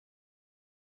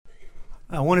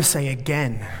I want to say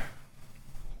again,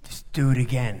 just do it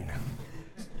again.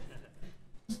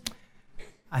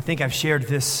 I think I've shared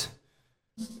this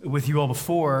with you all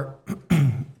before,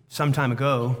 some time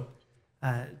ago,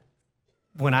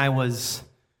 when I was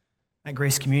at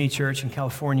Grace Community Church in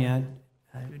California.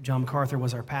 John MacArthur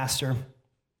was our pastor.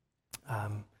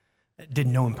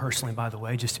 Didn't know him personally, by the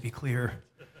way, just to be clear.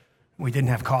 We didn't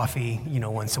have coffee,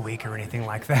 once a week or anything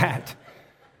like that.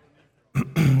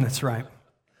 That's right.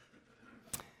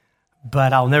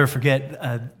 But I'll never forget,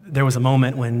 there was a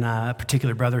moment when a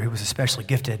particular brother who was especially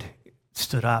gifted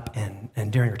stood up,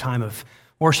 and during our time of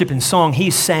worship and song,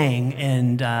 he sang,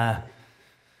 and, how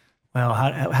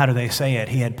do they say it?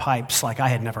 He had pipes like I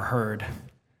had never heard.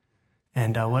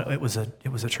 And it was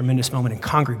a tremendous moment in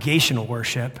congregational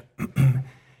worship.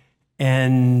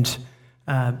 And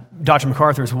Dr.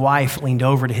 MacArthur's wife leaned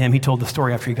over to him. He told the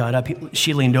story after he got up.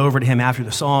 She leaned over to him after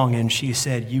the song, and she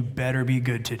said, "You better be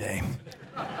good today."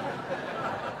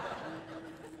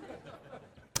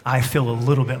 I feel a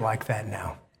little bit like that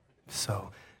now.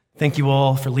 So thank you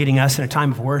all for leading us in a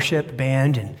time of worship,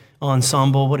 band, and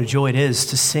ensemble. What a joy it is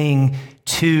to sing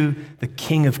to the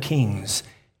King of Kings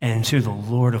and to the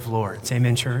Lord of Lords.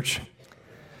 Amen, church?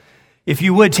 If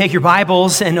you would, take your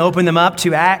Bibles and open them up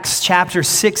to Acts chapter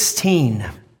 16.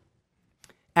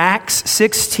 Acts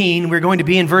 16, we're going to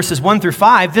be in verses 1 through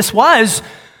 5. This was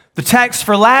the text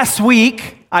for last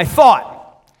week, I thought.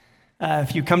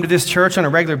 If you come to this church on a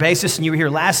regular basis and you were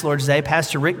here last Lord's Day,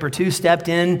 Pastor Rick Bertu stepped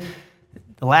in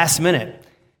the last minute,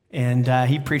 and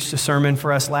he preached a sermon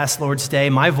for us last Lord's Day.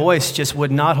 My voice just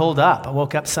would not hold up. I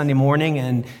woke up Sunday morning,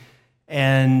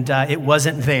 and it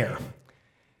wasn't there.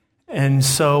 And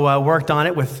so I worked on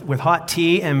it with hot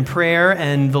tea and prayer,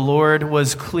 and the Lord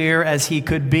was clear as he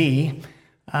could be.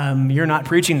 You're not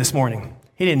preaching this morning.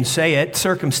 He didn't say it.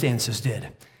 Circumstances did.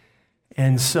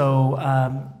 And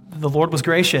so the Lord was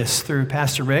gracious through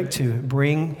Pastor Rick to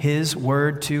bring his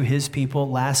word to his people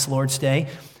last Lord's Day.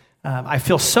 I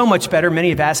feel so much better. Many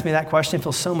have asked me that question. I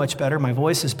feel so much better. My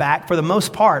voice is back for the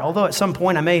most part. Although at some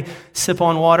point I may sip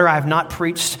on water, I have not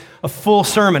preached a full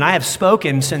sermon. I have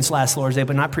spoken since last Lord's Day,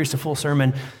 but not preached a full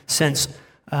sermon since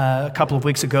a couple of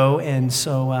weeks ago. And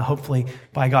so hopefully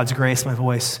by God's grace, my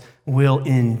voice will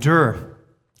endure.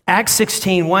 Acts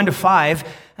 16, 1 to 5,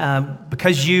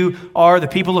 because you are the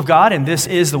people of God and this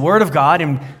is the Word of God,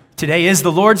 and today is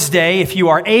the Lord's Day. If you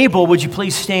are able, would you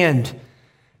please stand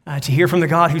to hear from the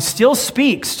God who still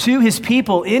speaks to his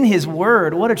people in his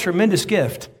Word? What a tremendous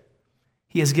gift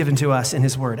he has given to us in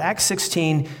his Word. Acts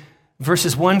 16,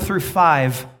 verses 1 through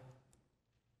 5,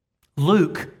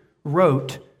 Luke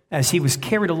wrote, as he was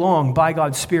carried along by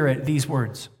God's Spirit, these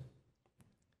words.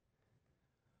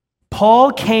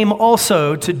 Paul came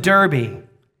also to Derbe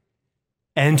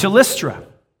and to Lystra.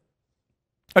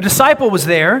 A disciple was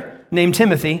there named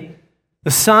Timothy,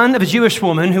 the son of a Jewish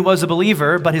woman who was a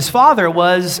believer, but his father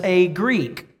was a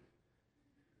Greek.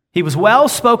 He was well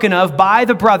spoken of by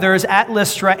the brothers at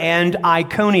Lystra and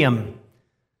Iconium.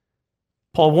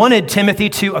 Paul wanted Timothy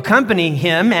to accompany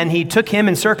him, and he took him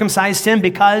and circumcised him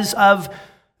because of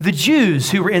the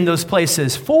Jews who were in those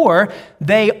places, for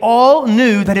they all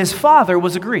knew that his father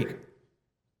was a Greek.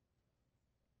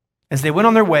 As they went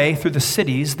on their way through the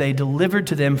cities, they delivered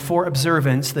to them for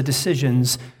observance the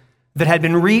decisions that had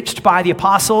been reached by the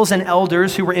apostles and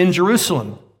elders who were in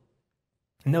Jerusalem.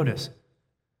 Notice,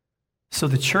 so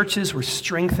the churches were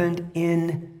strengthened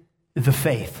in the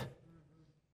faith.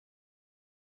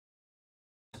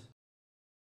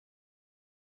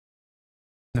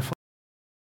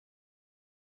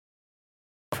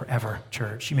 Forever,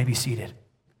 church. You may be seated.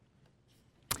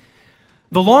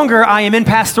 The longer I am in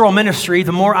pastoral ministry,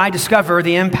 the more I discover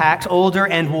the impact older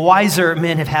and wiser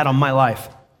men have had on my life.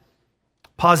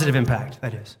 Positive impact,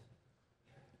 that is.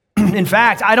 In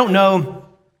fact, I don't know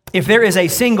if there is a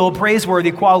single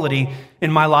praiseworthy quality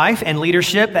in my life and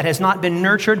leadership that has not been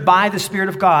nurtured by the Spirit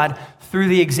of God through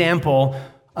the example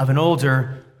of an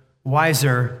older,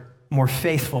 wiser, more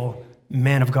faithful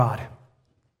man of God.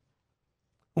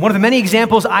 One of the many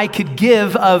examples I could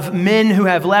give of men who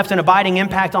have left an abiding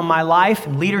impact on my life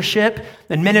and leadership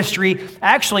and ministry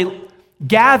actually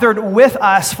gathered with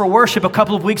us for worship a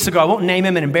couple of weeks ago. I won't name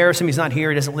him and embarrass him. He's not here.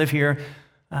 He doesn't live here.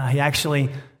 He actually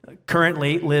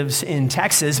currently lives in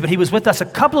Texas, but he was with us a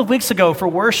couple of weeks ago for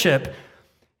worship,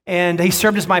 and he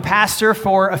served as my pastor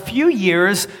for a few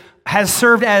years, has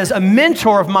served as a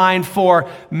mentor of mine for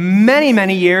many,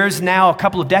 many years, now a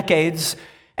couple of decades.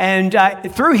 And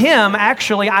through him,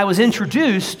 actually, I was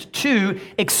introduced to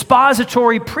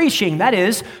expository preaching. That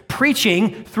is,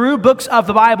 preaching through books of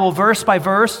the Bible, verse by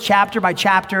verse, chapter by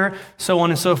chapter, so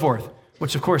on and so forth.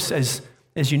 Which, of course, as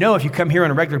as you know, if you come here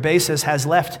on a regular basis, has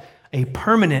left a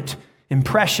permanent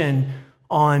impression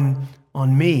on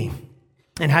me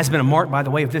and has been a mark, by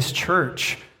the way, of this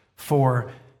church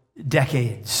for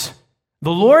decades.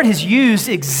 The Lord has used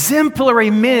exemplary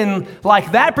men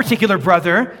like that particular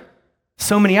brother,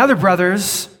 so many other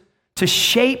brothers, to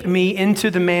shape me into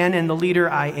the man and the leader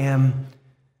I am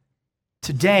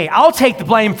today. I'll take the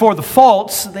blame for the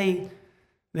faults. They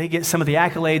get some of the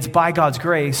accolades by God's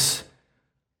grace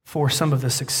for some of the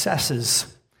successes.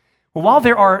 Well, while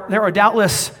there are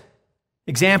doubtless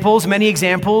examples, many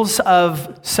examples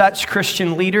of such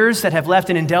Christian leaders that have left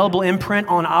an indelible imprint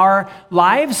on our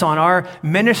lives, on our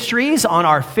ministries, on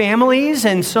our families,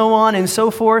 and so on and so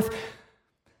forth,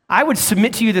 I would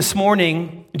submit to you this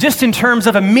morning, just in terms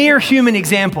of a mere human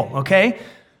example, okay?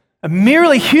 A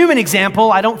merely human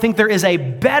example, I don't think there is a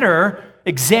better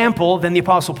example than the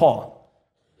Apostle Paul.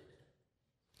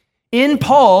 In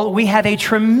Paul, we have a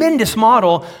tremendous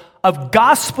model of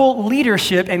gospel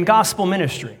leadership and gospel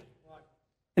ministry.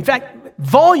 In fact,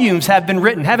 volumes have been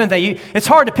written, haven't they? It's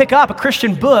hard to pick up a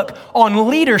Christian book on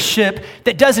leadership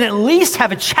that doesn't at least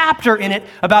have a chapter in it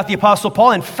about the Apostle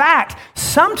Paul. In fact,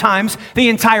 sometimes the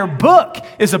entire book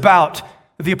is about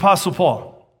the Apostle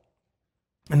Paul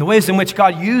and the ways in which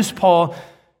God used Paul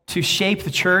to shape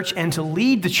the church and to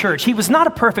lead the church. He was not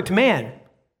a perfect man.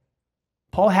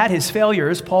 Paul had his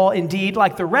failures. Paul, indeed,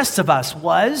 like the rest of us,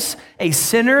 was a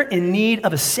sinner in need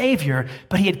of a Savior,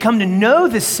 but he had come to know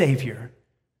this Savior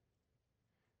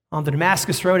on the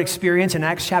Damascus Road experience in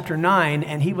Acts chapter 9,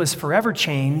 and he was forever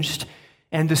changed,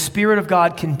 and the Spirit of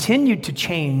God continued to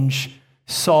change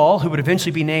Saul, who would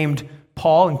eventually be named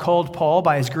Paul and called Paul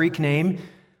by his Greek name,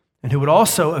 and who would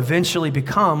also eventually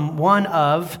become one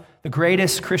of the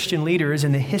greatest Christian leaders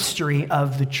in the history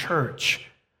of the church.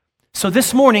 So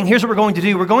this morning, here's what we're going to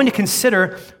do. We're going to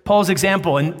consider Paul's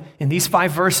example in these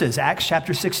 5 verses, Acts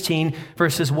chapter 16,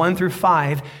 verses 1 through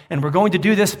 5, and we're going to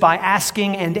do this by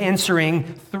asking and answering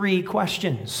 3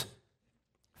 questions.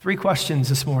 3 questions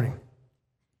this morning.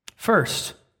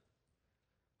 First,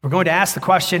 we're going to ask the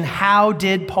question, how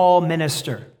did Paul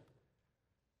minister?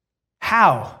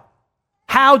 How?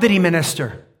 How did he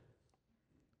minister?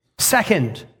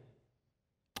 Second,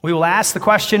 we will ask the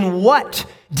question, what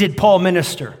did Paul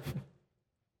minister?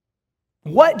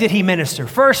 What did he minister?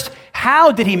 First,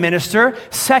 how did he minister?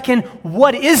 Second,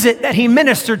 what is it that he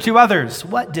ministered to others?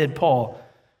 What did Paul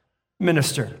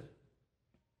minister?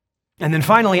 And then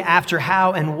finally, after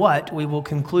how and what, we will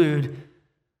conclude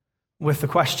with the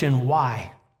question,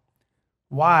 why?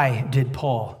 Why did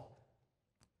Paul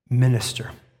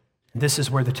minister? This is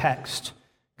where the text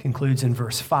concludes in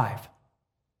verse 5.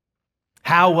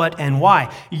 How, what, and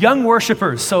why? Young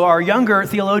worshipers, so our younger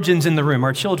theologians in the room,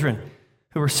 our children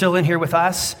who are still in here with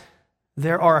us,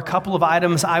 there are a couple of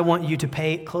items I want you to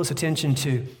pay close attention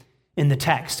to in the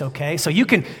text, okay? So you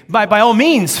can, by all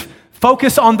means,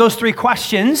 focus on those 3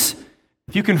 questions.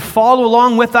 If you can follow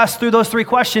along with us through those 3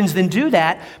 questions, then do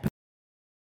that.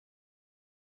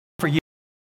 For you,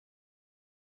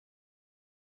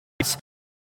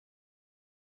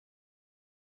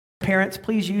 parents,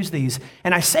 please use these.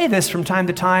 And I say this from time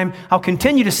to time. I'll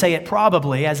continue to say it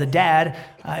probably as a dad.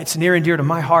 It's near and dear to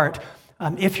my heart.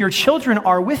 If your children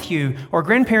are with you, or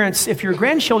grandparents, if your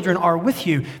grandchildren are with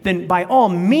you, then by all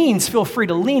means feel free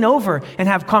to lean over and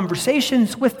have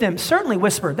conversations with them. Certainly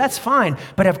whisper, that's fine,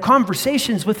 but have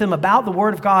conversations with them about the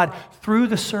Word of God through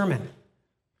the sermon.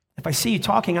 If I see you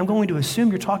talking, I'm going to assume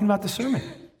you're talking about the sermon.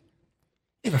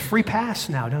 You have a free pass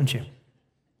now, don't you?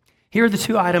 Here are the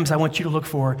 2 items I want you to look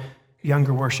for,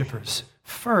 younger worshipers.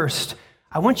 First,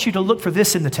 I want you to look for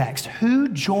this in the text. Who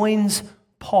joins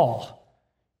Paul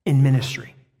in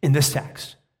ministry in this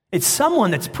text? It's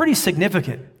someone that's pretty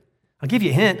significant. I'll give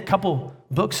you a hint. A couple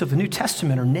books of the New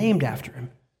Testament are named after him.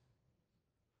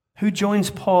 Who joins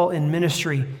Paul in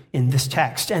ministry in this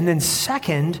text? And then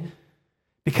second,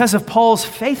 because of Paul's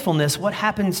faithfulness, what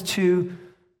happens to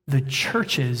the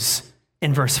churches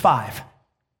in verse 5?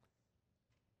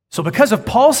 So because of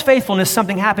Paul's faithfulness,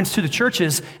 something happens to the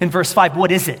churches in verse 5.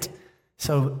 What is it?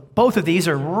 So both of these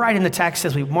are right in the text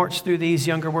as we march through these,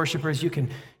 younger worshipers. You can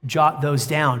jot those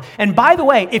down. And by the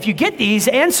way, if you get these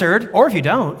answered, or if you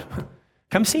don't,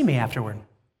 come see me afterward.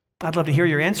 I'd love to hear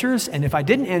your answers. And if I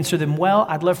didn't answer them well,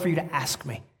 I'd love for you to ask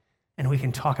me. And we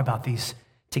can talk about these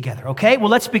together. Okay? Well,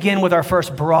 let's begin with our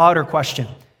first broader question.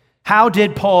 How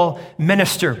did Paul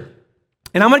minister?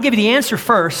 And I'm going to give you the answer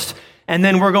first, and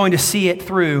then we're going to see it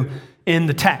through in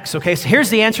the text. Okay? So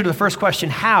here's the answer to the first question.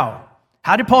 How?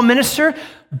 How did Paul minister?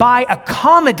 By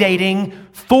accommodating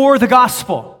for the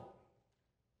gospel.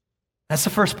 That's the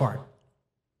first part.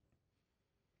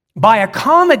 by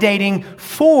accommodating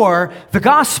for the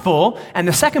gospel. And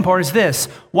the second part is this,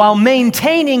 while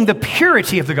maintaining the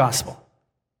purity of the gospel.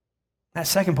 That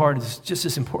second part is just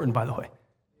as important, by the way,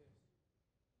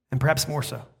 and perhaps more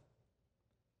so.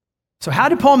 So how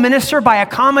did Paul minister? By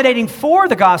accommodating for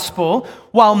the gospel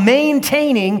while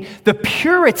maintaining the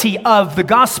purity of the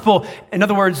gospel. In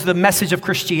other words, the message of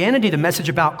Christianity, the message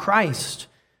about Christ.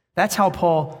 That's how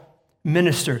Paul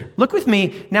ministered. Look with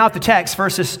me now at the text,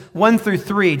 verses 1 through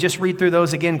 3. Just read through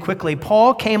those again quickly.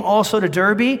 Paul came also to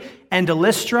Derbe and to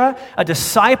Lystra. A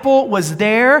disciple was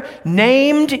there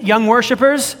named, young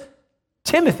worshipers,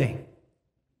 Timothy.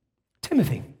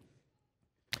 Timothy.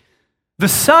 The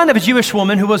son of a Jewish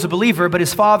woman who was a believer, but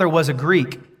his father was a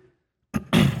Greek.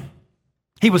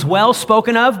 He was well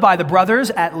spoken of by the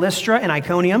brothers at Lystra and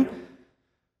Iconium.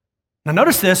 Now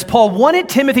notice this, Paul wanted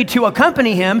Timothy to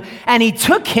accompany him, and he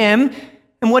took him,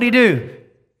 and what did he do?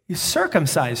 He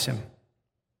circumcised him.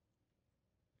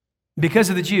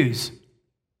 Because of the Jews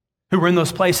who were in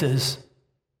those places,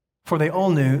 for they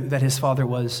all knew that his father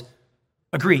was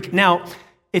a Greek. Now,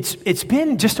 it's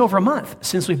been just over a month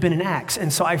since we've been in Acts,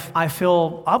 and so I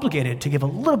feel obligated to give a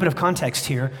little bit of context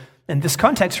here, and this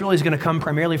context really is going to come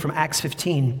primarily from Acts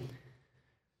 15.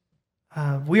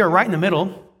 We are right in the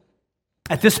middle.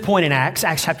 At this point in Acts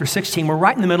chapter 16, we're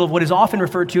right in the middle of what is often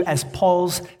referred to as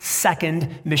Paul's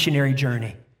second missionary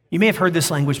journey. You may have heard this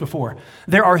language before.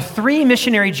 There are 3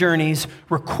 missionary journeys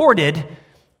recorded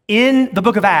in the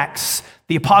book of Acts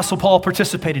the Apostle Paul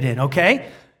participated in, okay?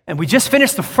 And we just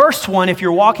finished the first one if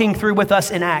you're walking through with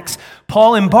us in Acts.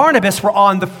 Paul and Barnabas were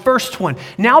on the first one.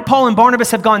 Now Paul and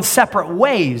Barnabas have gone separate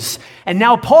ways. And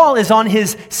now Paul is on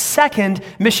his second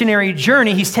missionary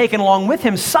journey. He's taken along with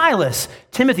him Silas.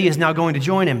 Timothy is now going to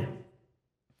join him.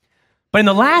 But in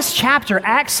the last chapter,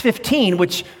 Acts 15,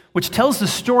 which tells the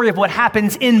story of what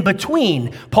happens in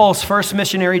between Paul's first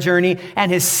missionary journey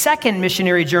and his second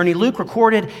missionary journey, Luke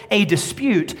recorded a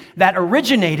dispute that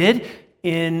originated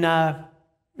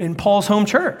in Paul's home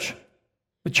church,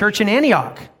 the church in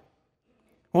Antioch.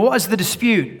 What was the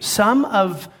dispute? Some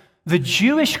of the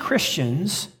Jewish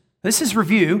Christians, this is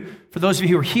review for those of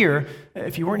you who are here.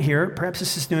 If you weren't here, perhaps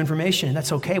this is new information.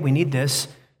 That's okay. We need this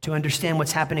to understand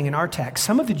what's happening in our text.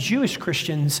 Some of the Jewish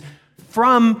Christians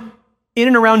from in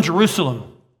and around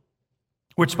Jerusalem,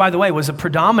 which, by the way, was a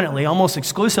predominantly, almost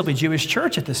exclusively Jewish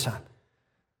church at this time.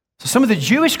 So some of the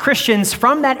Jewish Christians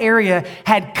from that area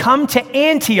had come to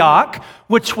Antioch,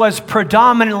 which was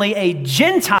predominantly a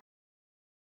Gentile.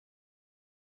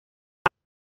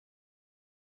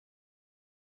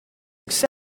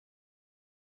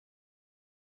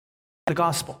 The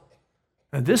gospel.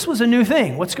 Now, this was a new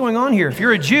thing. What's going on here? If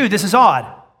you're a Jew, this is odd.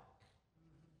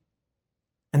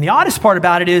 And the oddest part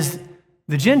about it is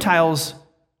the Gentiles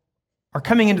are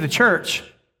coming into the church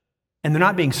and they're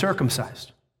not being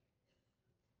circumcised.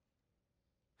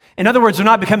 In other words, they're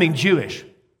not becoming Jewish.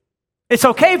 It's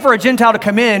okay for a Gentile to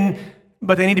come in,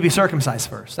 but they need to be circumcised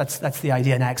first. That's the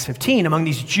idea in Acts 15 among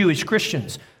these Jewish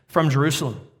Christians from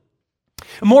Jerusalem.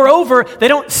 Moreover, they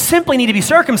don't simply need to be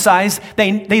circumcised.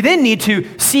 They then need to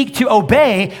seek to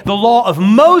obey the law of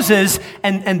Moses.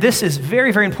 And this is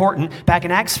very, very important. Back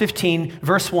in Acts 15,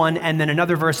 verse 1, and then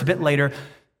another verse a bit later,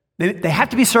 they have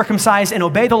to be circumcised and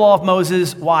obey the law of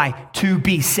Moses. Why? To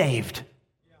be saved.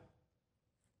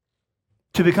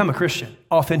 To become a Christian,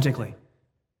 authentically.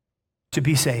 To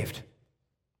be saved.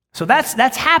 So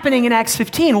that's happening in Acts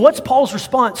 15. What's Paul's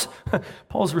response?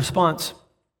 Paul's response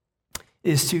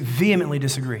is to vehemently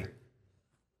disagree.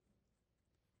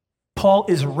 Paul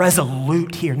is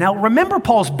resolute here. Now, remember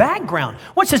Paul's background.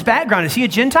 What's his background? Is he a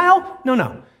Gentile?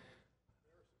 No.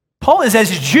 Paul is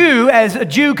as a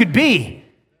Jew could be,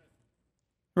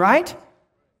 right?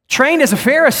 Trained as a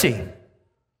Pharisee.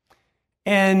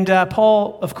 And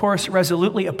Paul, of course,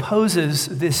 resolutely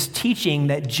opposes this teaching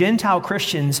that Gentile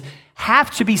Christians have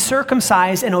to be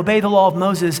circumcised and obey the law of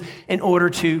Moses in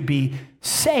order to be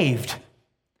saved.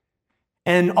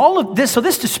 And all of this, so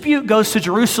this dispute goes to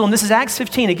Jerusalem. This is Acts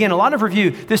 15. Again, a lot of review.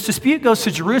 This dispute goes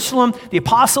to Jerusalem. The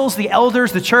apostles, the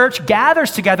elders, the church gathers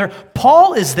together.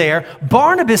 Paul is there.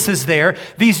 Barnabas is there.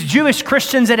 These Jewish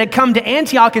Christians that had come to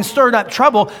Antioch and stirred up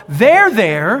trouble, they're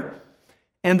there.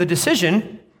 And the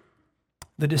decision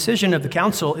of the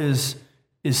council is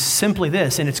simply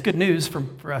this, and it's good news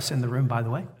for us in the room, by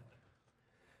the way.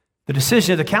 The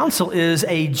decision of the council is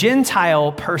a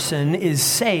Gentile person is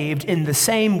saved in the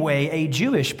same way a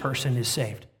Jewish person is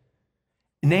saved.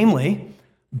 Namely,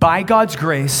 by God's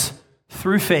grace,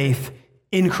 through faith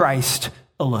in Christ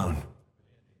alone.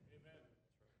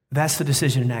 That's the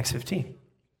decision in Acts 15.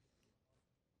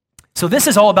 So this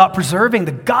is all about preserving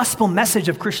the gospel message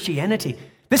of Christianity.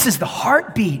 This is the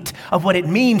heartbeat of what it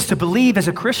means to believe as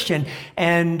a Christian.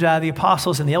 And the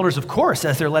apostles and the elders, of course,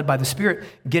 as they're led by the Spirit,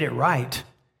 get it right.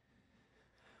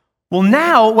 Well,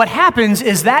 now what happens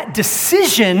is that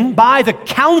decision by the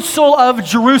Council of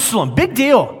Jerusalem, big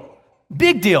deal,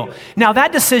 big deal. Now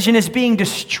that decision is being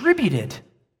distributed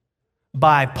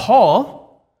by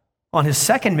Paul on his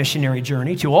second missionary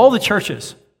journey to all the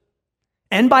churches,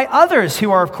 and by others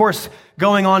who are, of course,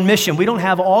 going on mission. We don't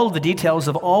have all of the details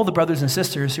of all the brothers and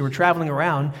sisters who are traveling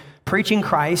around preaching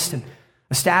Christ and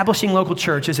establishing local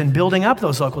churches and building up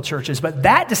those local churches. But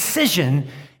that decision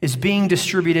is being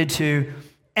distributed to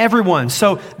everyone.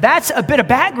 So that's a bit of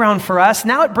background for us.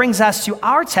 Now it brings us to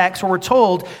our text where we're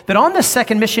told that on the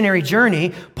second missionary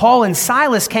journey, Paul and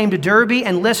Silas came to Derbe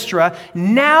and Lystra.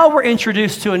 Now we're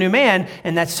introduced to a new man,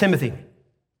 and that's Timothy.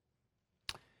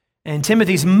 And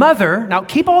Timothy's mother, now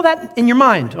keep all that in your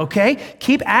mind, okay?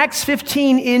 Keep Acts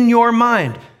 15 in your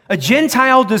mind. A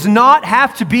Gentile does not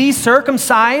have to be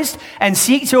circumcised and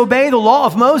seek to obey the law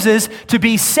of Moses to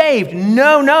be saved.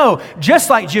 No, no.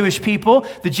 Just like Jewish people,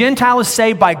 the Gentile is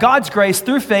saved by God's grace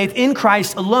through faith in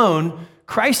Christ alone.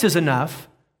 Christ is enough.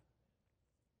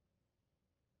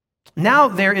 Now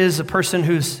there is a person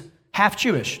who's half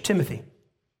Jewish, Timothy.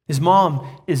 His mom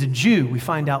is a Jew. We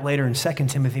find out later in 2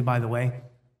 Timothy, by the way.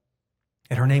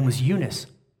 And her name was Eunice.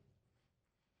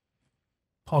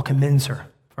 Paul commends her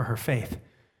for her faith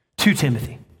to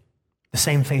Timothy. The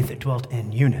same faith that dwelt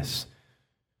in Eunice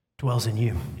dwells in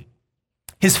you.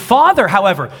 His father,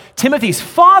 however, Timothy's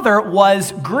father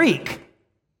was Greek,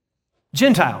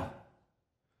 Gentile,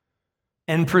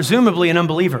 and presumably an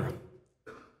unbeliever.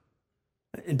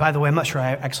 And by the way, I'm not sure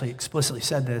I actually explicitly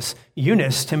said this.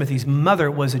 Eunice, Timothy's mother,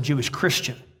 was a Jewish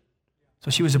Christian.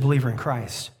 So she was a believer in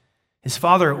Christ. His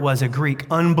father was a Greek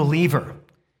unbeliever,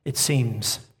 it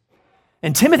seems.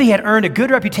 And Timothy had earned a good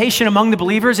reputation among the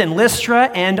believers in Lystra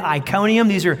and Iconium.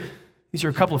 These are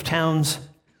a couple of towns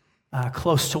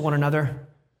close to one another.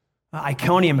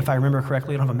 Iconium, if I remember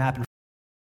correctly, I don't have a map in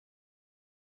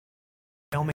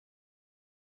front of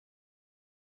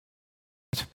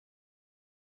me.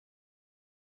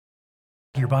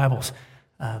 Your Bibles.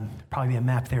 Probably be a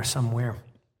map there somewhere.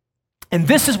 And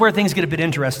this is where things get a bit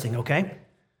interesting, okay?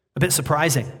 A bit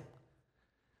surprising.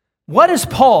 What does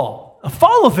Paul,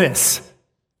 follow this.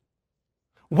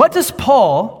 What does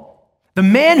Paul, the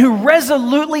man who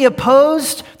resolutely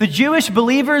opposed the Jewish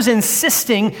believers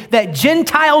insisting that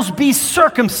Gentiles be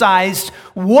circumcised,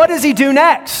 what does he do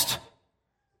next?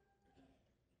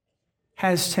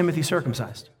 Has Timothy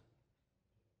circumcised.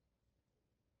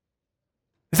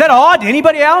 Is that odd to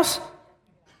anybody else?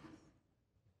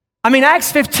 I mean,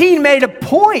 Acts 15 made a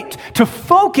point to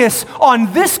focus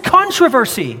on this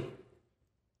controversy.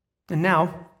 And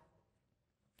now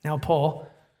Paul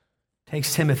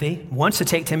takes Timothy, wants to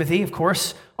take Timothy, of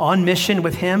course, on mission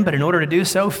with him, but in order to do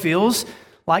so, feels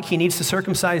like he needs to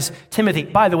circumcise Timothy.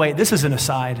 By the way, this is an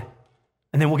aside,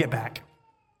 and then we'll get back.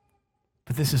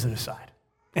 But this is an aside,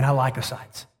 and I like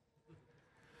asides.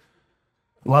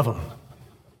 Love them.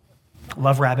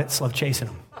 Love rabbits, love chasing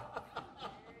them.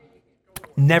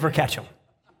 Never catch them.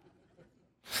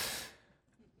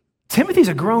 Timothy's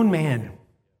a grown man.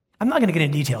 I'm not going to get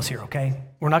into details here, okay?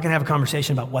 We're not going to have a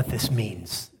conversation about what this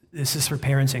means. This is for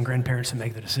parents and grandparents to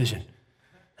make the decision.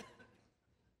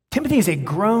 Timothy is a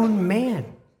grown man.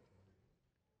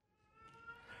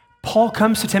 Paul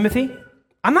comes to Timothy.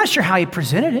 I'm not sure how he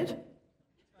presented it.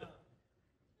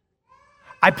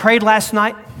 I prayed last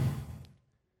night.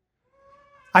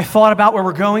 I thought about where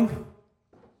we're going.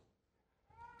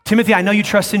 Timothy, I know you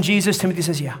trust in Jesus. Timothy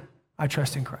says, yeah, I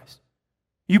trust in Christ.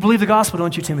 You believe the gospel,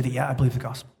 don't you, Timothy? Yeah, I believe the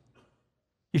gospel.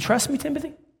 You trust me,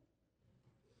 Timothy?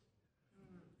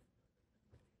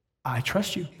 I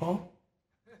trust you, Paul.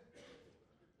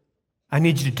 I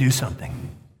need you to do something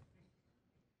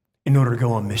in order to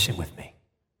go on mission with me.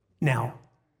 Now,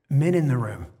 men in the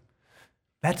room,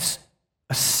 that's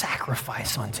a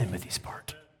sacrifice on Timothy's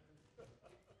part.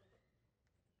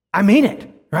 I mean it,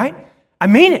 right? I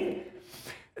mean it.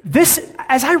 This,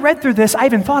 as I read through this, I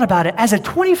even thought about it. As a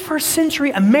 21st century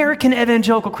American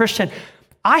evangelical Christian,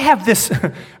 I have this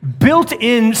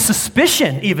built-in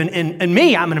suspicion, even in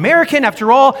me. I'm an American,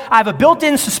 after all. I have a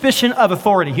built-in suspicion of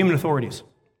authority, human authorities.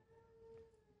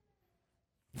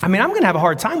 I mean, I'm going to have a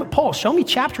hard time with Paul. Show me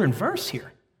chapter and verse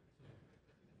here.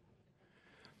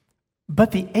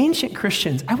 But the ancient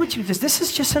Christians, I want you to this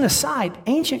is just an aside.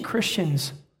 Ancient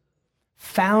Christians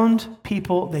found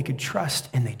people they could trust,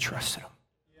 and they trusted them.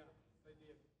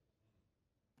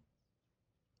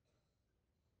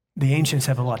 The ancients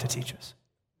have a lot to teach us.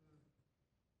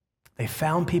 They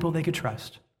found people they could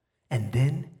trust, and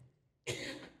then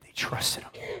they trusted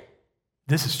them.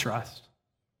 This is trust.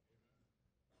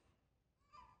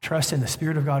 Trust in the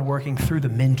Spirit of God working through the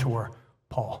mentor,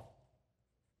 Paul,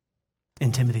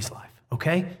 in Timothy's life,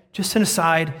 okay? Just an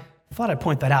aside, I thought I'd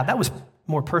point that out. That was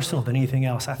more personal than anything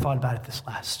else. I thought about it this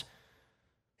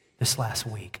last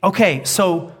week. Okay,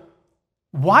 so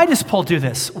why does Paul do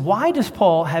this? Why does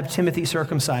Paul have Timothy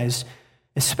circumcised,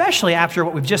 especially after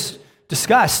what we've just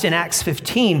discussed in Acts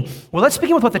 15? Well, let's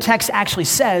begin with what the text actually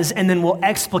says, and then we'll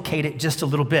explicate it just a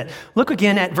little bit. Look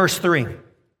again at verse 3.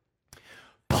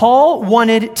 Paul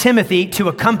wanted Timothy to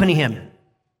accompany him,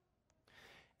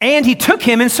 and he took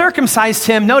him and circumcised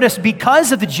him, notice,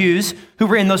 because of the Jews who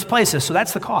were in those places. So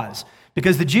that's the cause.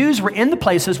 Because the Jews were in the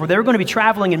places where they were going to be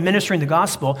traveling and ministering the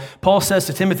gospel, Paul says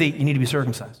to Timothy, you need to be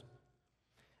circumcised.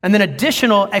 And then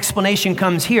additional explanation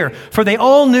comes here. For they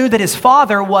all knew that his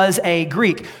father was a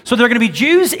Greek. So there are going to be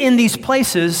Jews in these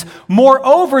places.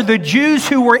 Moreover, the Jews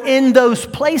who were in those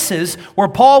places where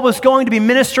Paul was going to be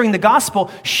ministering the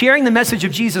gospel, sharing the message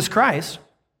of Jesus Christ,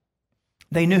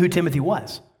 they knew who Timothy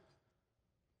was.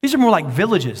 These are more like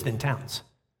villages than towns.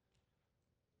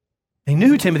 They knew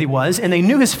who Timothy was, and they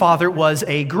knew his father was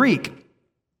a Greek.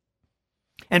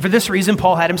 And for this reason,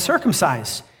 Paul had him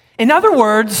circumcised. In other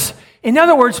words,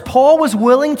 Paul was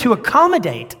willing to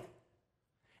accommodate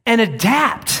and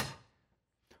adapt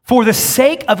for the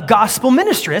sake of gospel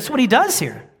ministry. That's what he does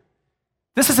here.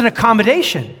 This is an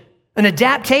accommodation, an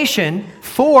adaptation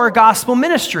for gospel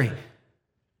ministry.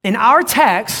 In our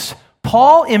text,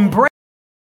 Paul embraced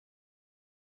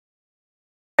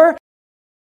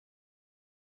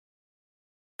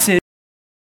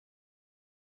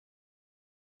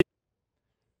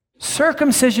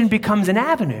circumcision becomes an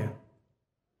avenue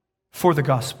for the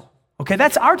gospel. Okay,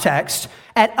 that's our text.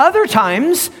 At other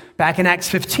times, back in Acts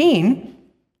 15,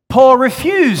 Paul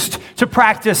refused to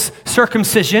practice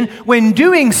circumcision when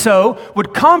doing so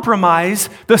would compromise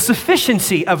the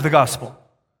sufficiency of the gospel.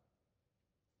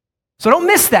 So don't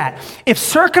miss that. If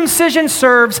circumcision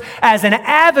serves as an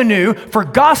avenue for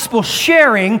gospel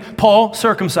sharing, Paul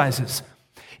circumcises.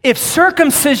 If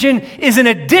circumcision is an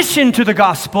addition to the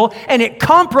gospel and it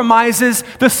compromises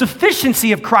the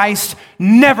sufficiency of Christ,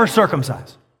 never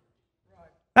circumcise.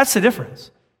 That's the difference.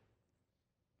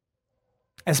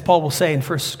 As Paul will say in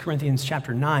 1 Corinthians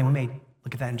chapter 9, we may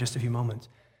look at that in just a few moments,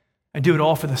 I do it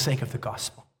all for the sake of the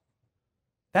gospel.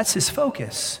 That's his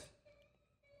focus.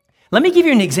 Let me give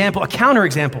you an example, a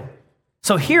counterexample.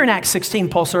 So here in Acts 16,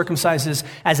 Paul circumcises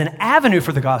as an avenue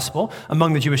for the gospel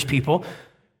among the Jewish people.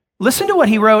 Listen to what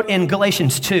he wrote in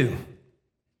Galatians 2.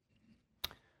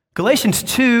 Galatians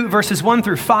 2, verses 1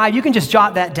 through 5. You can just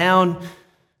jot that down.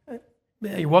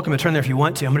 You're welcome to turn there if you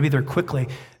want to. I'm going to be there quickly.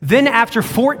 Then after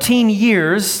 14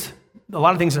 years, a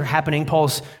lot of things are happening.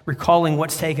 Paul's recalling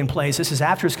what's taken place. This is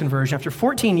after his conversion. After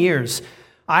 14 years,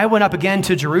 I went up again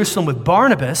to Jerusalem with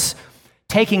Barnabas,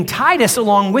 taking Titus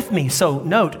along with me. So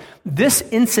note, this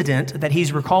incident that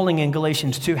he's recalling in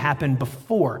Galatians 2 happened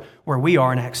before where we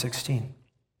are in Acts 16.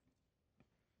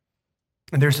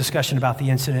 And there's discussion about the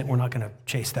incident. We're not going to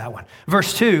chase that one.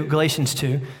 Verse 2, Galatians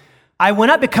 2. I went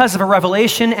up because of a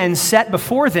revelation and set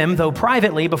before them, though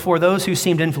privately, before those who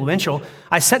seemed influential,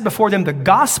 I set before them the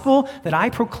gospel that I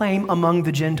proclaim among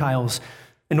the Gentiles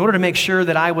in order to make sure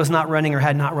that I was not running or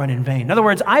had not run in vain. In other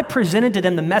words, I presented to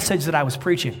them the message that I was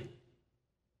preaching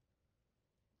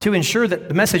to ensure that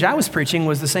the message I was preaching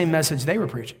was the same message they were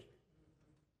preaching.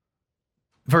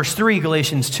 Verse 3,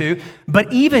 Galatians 2,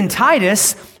 but even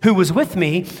Titus, who was with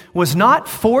me, was not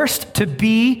forced to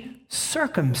be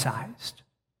circumcised.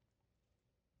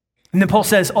 And then Paul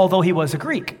says, although he was a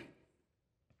Greek.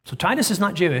 So Titus is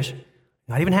not Jewish,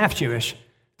 not even half Jewish.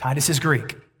 Titus is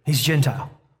Greek. He's Gentile.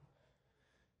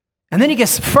 And then he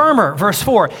gets firmer, verse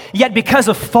 4, yet because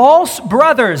of false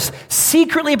brothers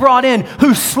secretly brought in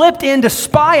who slipped in to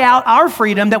spy out our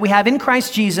freedom that we have in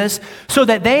Christ Jesus so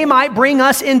that they might bring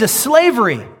us into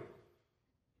slavery.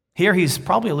 Here he's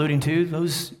probably alluding to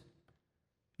those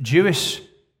Jewish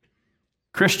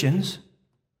Christians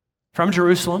from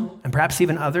Jerusalem and perhaps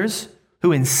even others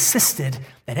who insisted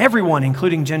that everyone,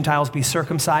 including Gentiles, be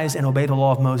circumcised and obey the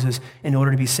law of Moses in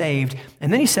order to be saved.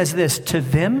 And then he says this, to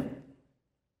them,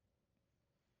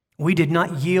 we did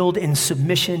not yield in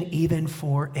submission even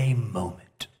for a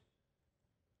moment.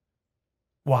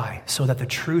 Why? So that the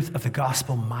truth of the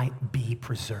gospel might be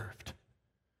preserved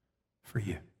for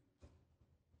you.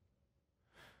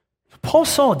 Paul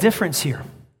saw a difference here.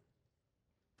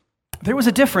 There was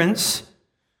a difference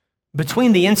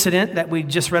between the incident that we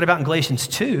just read about in Galatians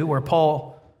 2, where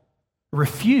Paul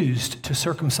refused to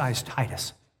circumcise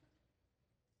Titus.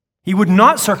 He would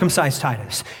not circumcise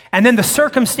Titus. And then the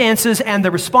circumstances and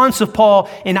the response of Paul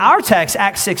in our text,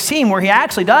 Acts 16, where he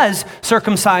actually does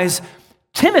circumcise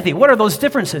Timothy. What are those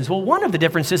differences? Well, one of the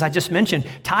differences I just mentioned,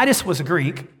 Titus was a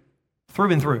Greek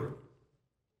through and through.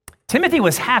 Timothy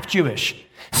was half Jewish.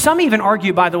 Some even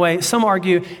argue, by the way, some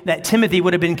argue that Timothy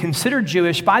would have been considered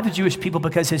Jewish by the Jewish people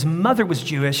because his mother was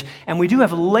Jewish. And we do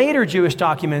have later Jewish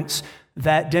documents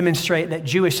that demonstrate that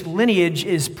Jewish lineage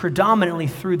is predominantly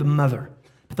through the mother.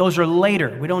 But those are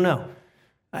later. We don't know.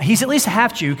 He's at least a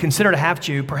half Jew, considered a half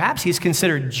Jew. Perhaps he's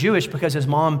considered Jewish because his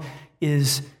mom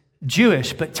is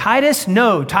Jewish. But Titus,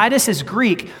 no, Titus is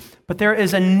Greek. But there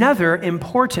is another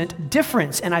important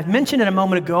difference. And I've mentioned it a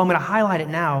moment ago. I'm going to highlight it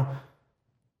now.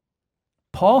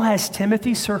 Paul has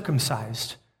Timothy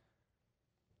circumcised,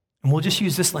 and we'll just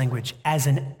use this language, as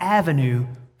an avenue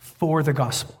for the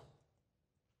gospel.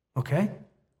 Okay?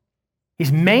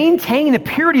 He's maintaining the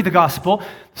purity of the gospel.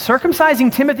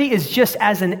 Circumcising Timothy is just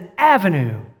as an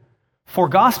avenue for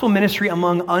gospel ministry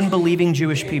among unbelieving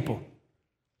Jewish people.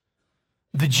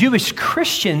 The Jewish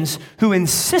Christians who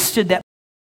insisted that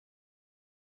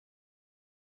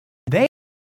they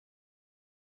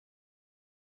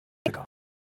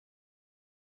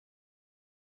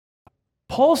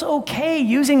Paul's okay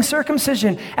using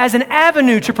circumcision as an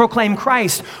avenue to proclaim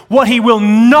Christ. What he will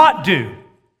not do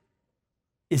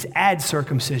is add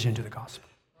circumcision to the gospel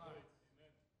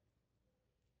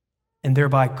and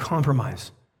thereby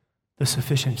compromise the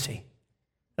sufficiency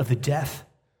of the death,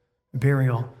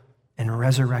 burial, and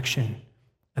resurrection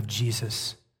of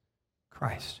Jesus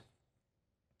Christ.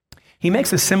 He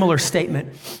makes a similar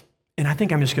statement, and I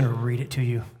think I'm just going to read it to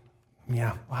you.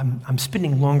 Yeah, I'm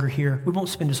spending longer here. We won't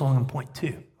spend as long on point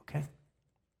 2, okay?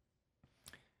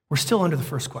 We're still under the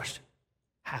first question,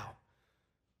 how?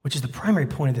 Which is the primary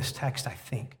point of this text, I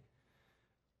think.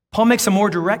 Paul makes a more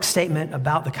direct statement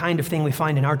about the kind of thing we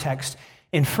find in our text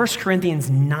in 1 Corinthians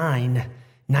 9,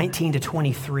 19 to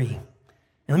 23. And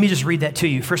let me just read that to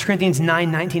you. 1 Corinthians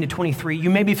 9, 19 to 23. You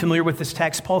may be familiar with this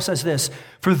text. Paul says this,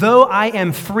 "For though I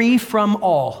am free from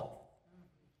all,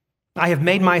 I have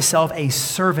made myself a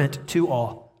servant to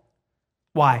all."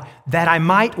 Why? "That I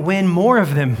might win more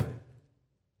of them.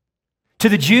 To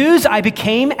the Jews I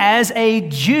became as a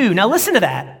Jew." Now listen to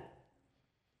that.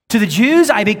 "To the Jews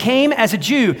I became as a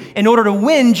Jew in order to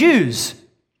win Jews.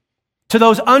 To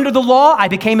those under the law I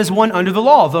became as one under the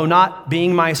law, though not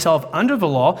being myself under the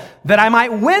law, that I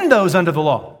might win those under the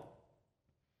law.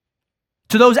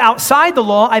 To those outside the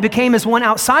law, I became as one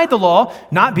outside the law,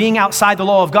 not being outside the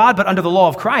law of God, but under the law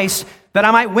of Christ, that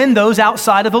I might win those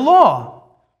outside of the law."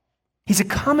 He's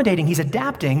accommodating, he's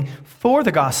adapting for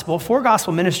the gospel, for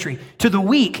gospel ministry. "To the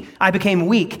weak, I became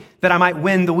weak, that I might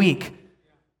win the weak.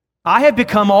 I have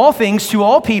become all things to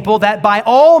all people, that by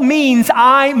all means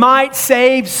I might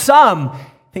save some."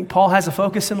 Think Paul has a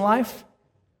focus in life?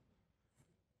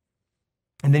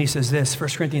 And then he says this,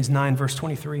 1 Corinthians 9, verse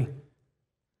 23.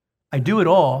 "I do it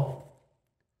all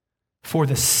for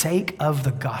the sake of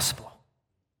the gospel,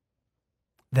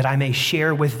 that I may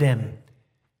share with them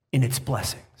in its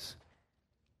blessings."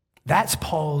 That's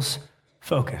Paul's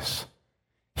focus.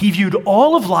 He viewed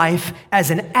all of life as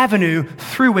an avenue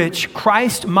through which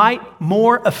Christ might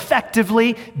more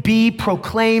effectively be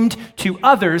proclaimed to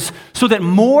others, so that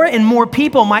more and more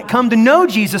people might come to know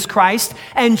Jesus Christ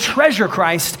and treasure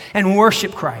Christ and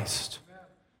worship Christ.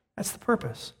 That's the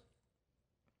purpose.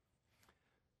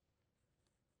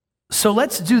 So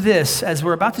let's do this as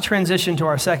we're about to transition to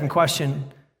our second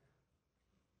question.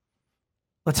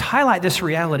 Let's highlight this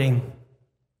reality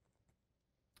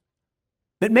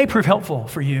that may prove helpful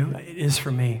for you. It is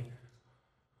for me.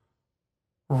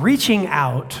 Reaching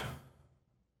out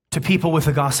to people with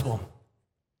the gospel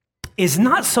is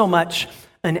not so much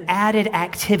an added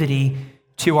activity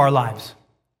to our lives.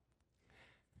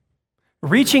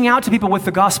 Reaching out to people with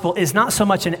the gospel is not so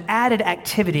much an added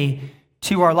activity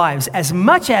to our lives, as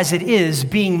much as it is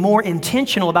being more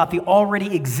intentional about the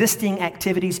already existing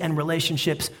activities and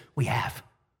relationships we have.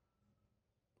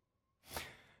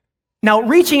 Now,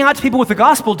 reaching out to people with the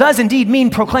gospel does indeed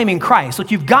mean proclaiming Christ. Look,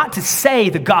 you've got to say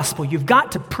the gospel. You've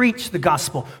got to preach the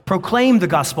gospel, proclaim the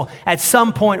gospel at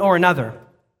some point or another.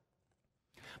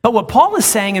 But what Paul is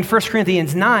saying in 1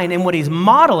 Corinthians 9 and what he's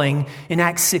modeling in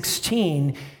Acts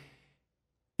 16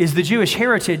 is the Jewish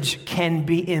heritage can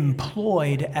be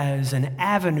employed as an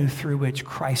avenue through which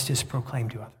Christ is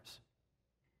proclaimed to others.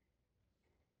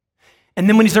 And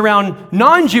then when he's around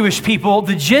non-Jewish people,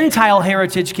 the Gentile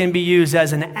heritage can be used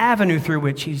as an avenue through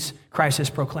which Christ is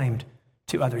proclaimed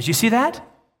to others. You see that?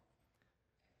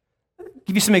 I'll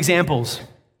give you some examples.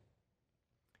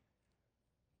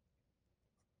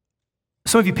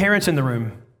 Some of you parents in the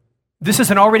room, This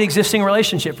is an already existing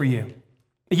relationship for you.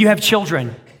 You have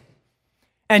children.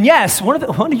 And yes, one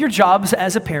of your jobs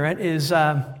as a parent is,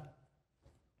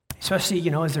 especially,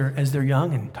 as they're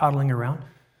young and toddling around,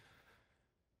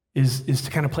 is to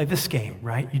kind of play this game,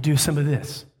 right? You do some of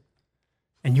this.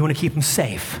 And you want to keep them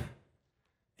safe.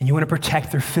 And you want to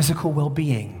protect their physical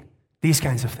well-being. These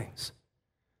kinds of things.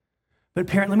 But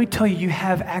parent, let me tell you, you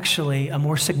have actually a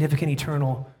more significant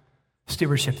eternal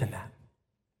stewardship than that.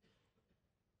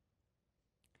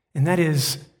 And that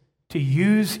is to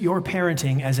use your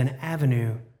parenting as an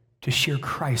avenue to share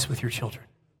Christ with your children.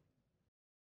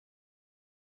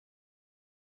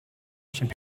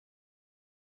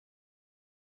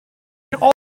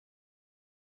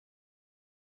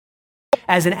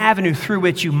 As an avenue through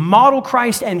which you model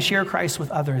Christ and share Christ with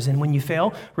others. And when you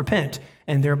fail, repent,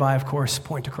 and thereby, of course,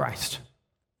 point to Christ.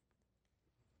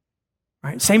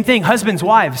 Right? Same thing, husbands,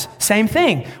 wives, same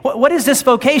thing. What is this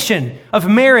vocation of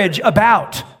marriage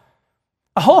about?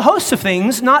 A whole host of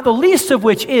things, not the least of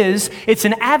which is it's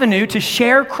an avenue to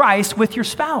share Christ with your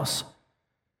spouse.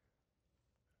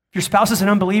 If your spouse is an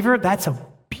unbeliever, that's a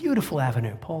beautiful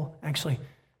avenue. Paul actually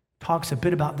talks a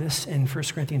bit about this in 1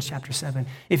 Corinthians chapter 7.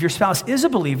 If your spouse is a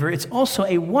believer, it's also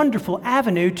a wonderful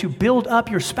avenue to build up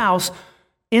your spouse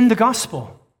in the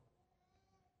gospel.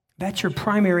 That's your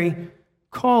primary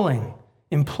calling.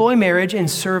 Employ marriage in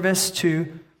service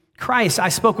to Christ. I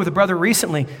spoke with a brother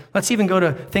recently. Let's even go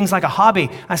to things like a hobby.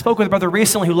 I spoke with a brother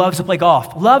recently who loves to play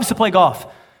golf. Loves to play golf.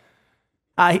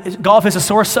 Golf is a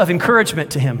source of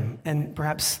encouragement to him and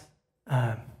perhaps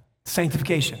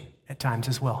sanctification at times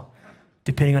as well,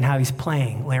 depending on how he's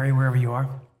playing. Larry, wherever you are.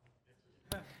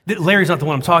 Larry's not the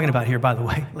one I'm talking about here, by the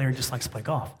way. Larry just likes to play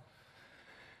golf.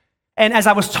 And as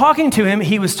I was talking to him,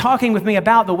 he was talking with me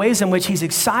about the ways in which he's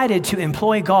excited to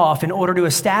employ golf in order to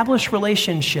establish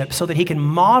relationships so that he can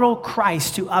model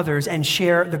Christ to others and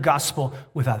share the gospel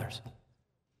with others.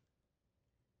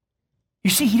 You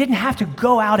see, he didn't have to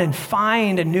go out and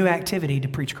find a new activity to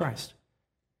preach Christ.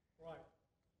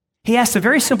 He asked a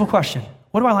very simple question.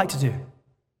 What do I like to do?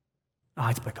 I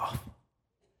like to play golf.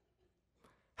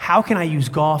 How can I use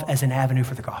golf as an avenue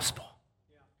for the gospel?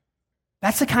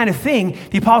 That's the kind of thing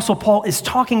the Apostle Paul is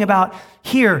talking about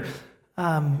here.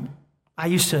 I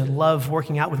used to love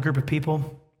working out with a group of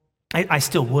people. I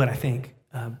still would, I think.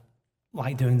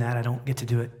 Like doing that. I don't get to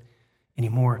do it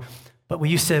anymore. But we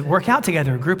used to work out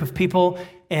together, a group of people,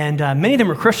 and many of them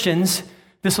were Christians.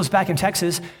 This was back in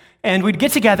Texas. And we'd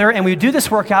get together and we'd do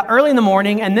this workout early in the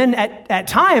morning, and then at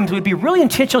times we'd be really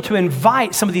intentional to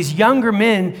invite some of these younger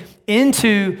men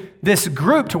into this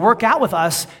group to work out with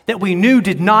us that we knew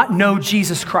did not know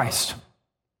Jesus Christ.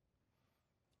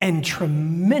 And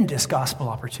tremendous gospel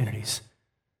opportunities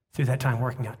through that time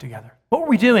working out together. What were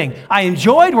we doing? I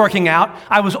enjoyed working out.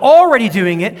 I was already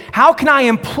doing it. How can I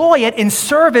employ it in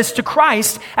service to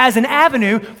Christ as an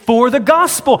avenue for the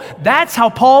gospel? That's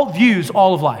how Paul views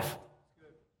all of life.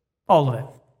 All of it.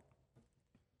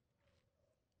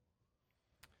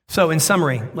 So in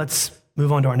summary, let's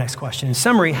move on to our next question. In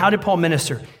summary, how did Paul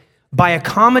minister? By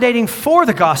accommodating for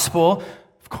the gospel,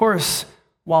 of course,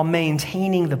 while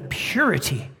maintaining the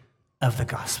purity of the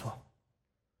gospel.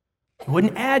 He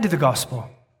wouldn't add to the gospel.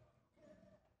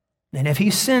 And if he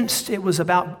sensed it was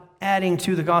about adding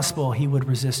to the gospel, he would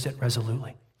resist it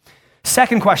resolutely.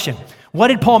 Second question, what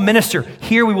did Paul minister?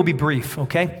 Here we will be brief,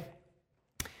 okay?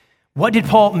 What did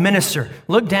Paul minister?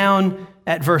 Look down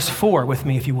at verse 4 with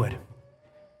me, if you would.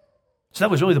 So that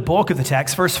was really the bulk of the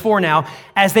text. Verse 4 now,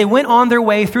 as they went on their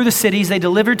way through the cities, they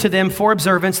delivered to them for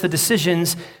observance the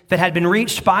decisions that had been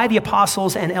reached by the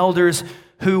apostles and elders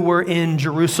who were in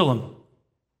Jerusalem.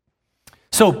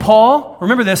 So Paul,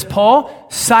 remember this, Paul,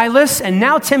 Silas, and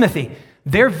now Timothy,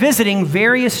 they're visiting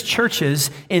various churches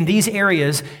in these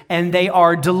areas, and they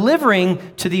are delivering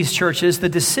to these churches the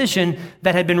decision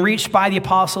that had been reached by the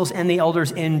apostles and the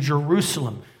elders in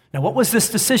Jerusalem. Now, what was this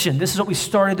decision? This is what we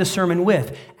started the sermon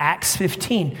with, Acts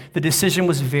 15. The decision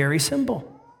was very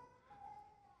simple.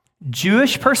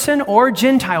 Jewish person or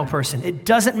Gentile person, it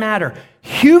doesn't matter.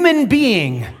 Human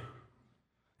being,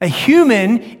 a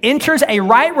human enters a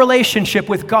right relationship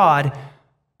with God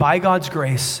by God's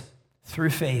grace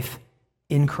through faith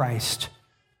in Christ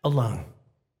alone.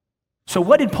 So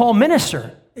what did Paul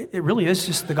minister? It really is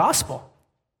just the gospel.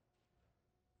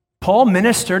 Paul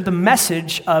ministered the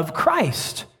message of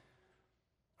Christ.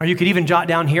 Or you could even jot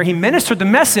down here, he ministered the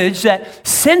message that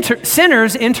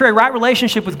sinners enter a right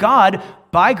relationship with God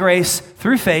by grace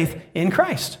through faith in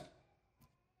Christ.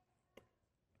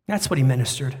 That's what he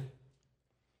ministered.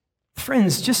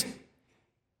 Friends, just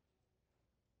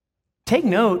take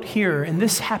note here, and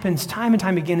this happens time and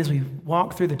time again as we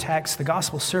walk through the text, the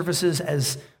gospel services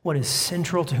as what is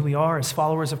central to who we are as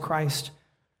followers of Christ.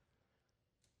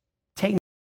 Take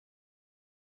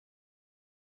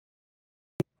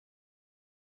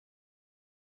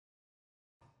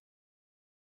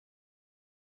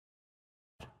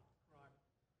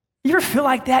You ever feel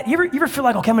like that? You ever feel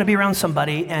like, okay, I'm going to be around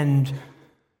somebody, and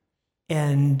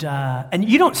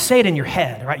you don't say it in your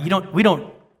head, right? We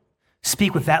don't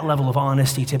speak with that level of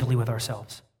honesty typically with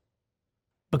ourselves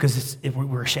because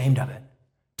we're ashamed of it.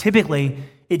 Typically,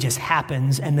 it just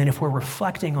happens, and then if we're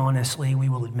reflecting honestly, we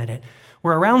will admit it.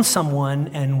 We're around someone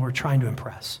and we're trying to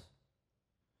impress.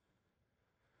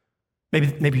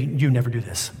 Maybe you never do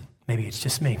this. Maybe it's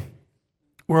just me.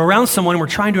 We're around someone and we're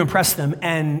trying to impress them,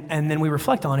 and then we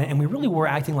reflect on it, and we really were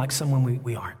acting like someone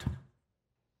we aren't.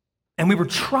 And we were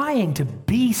trying to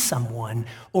be someone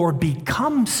or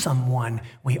become someone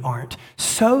we aren't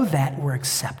so that we're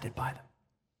accepted by them.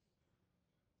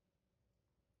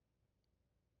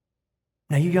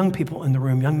 Now, you young people in the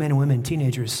room, young men and women,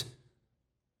 teenagers,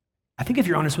 I think if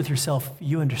you're honest with yourself,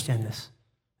 you understand this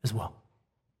as well.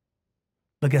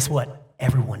 But guess what?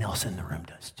 Everyone else in the room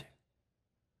does too.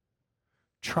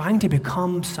 Trying to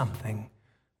become something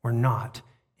we're not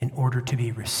in order to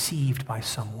be received by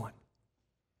someone.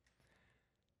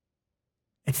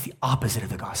 It's the opposite of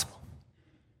the gospel.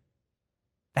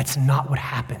 That's not what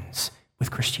happens with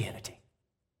Christianity.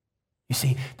 You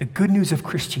see, the good news of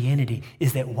Christianity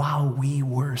is that while we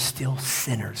were still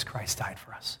sinners, Christ died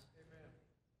for us.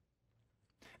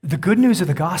 The good news of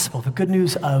the gospel, the good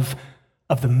news of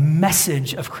the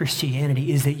message of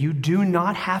Christianity is that you do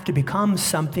not have to become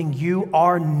something you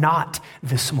are not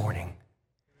this morning.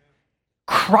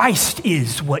 Christ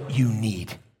is what you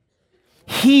need.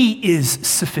 He is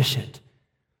sufficient.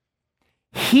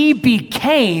 He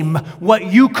became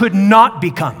what you could not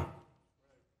become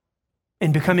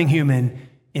in becoming human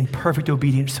in perfect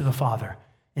obedience to the Father,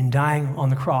 in dying on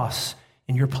the cross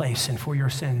in your place and for your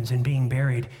sins, and being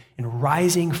buried and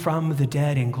rising from the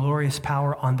dead in glorious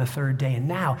power on the third day. And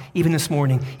now, even this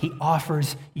morning, he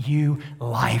offers you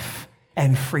life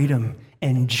and freedom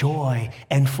and joy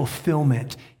and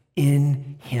fulfillment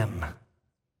in him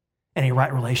and a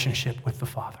right relationship with the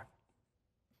Father.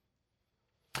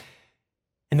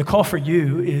 And the call for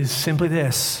you is simply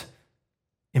this: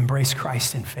 embrace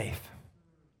Christ in faith.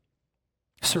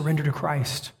 Surrender to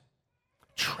Christ.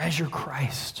 Treasure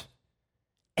Christ.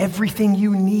 Everything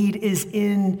you need is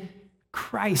in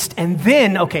Christ. And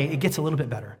then, okay, it gets a little bit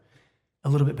better. A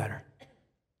little bit better.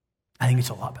 I think it's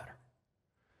a lot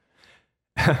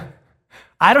better.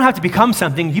 I don't have to become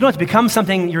something. You don't have to become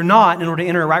something you're not in order to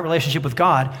enter a right relationship with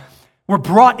God. We're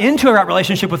brought into a right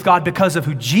relationship with God because of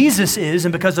who Jesus is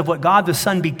and because of what God the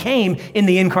Son became in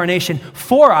the incarnation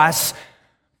for us.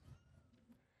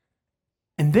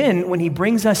 And then when he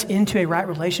brings us into a right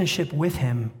relationship with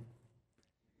him,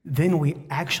 then we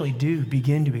actually do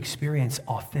begin to experience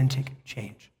authentic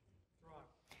change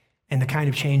and the kind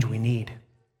of change we need.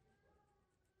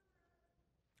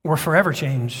 We're forever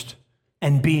changed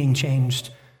and being changed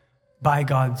by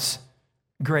God's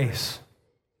grace.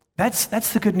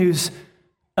 That's the good news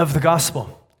of the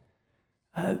gospel.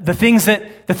 The things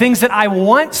that I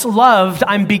once loved,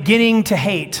 I'm beginning to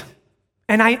hate.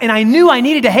 And I knew I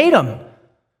needed to hate them.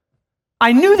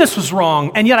 I knew this was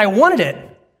wrong, and yet I wanted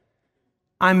it.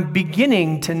 I'm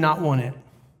beginning to not want it.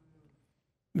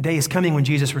 The day is coming when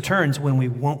Jesus returns when we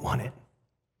won't want it.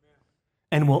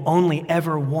 And we'll only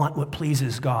ever want what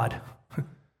pleases God.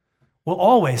 We'll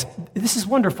always. This is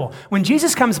wonderful. When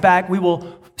Jesus comes back, we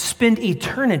will spend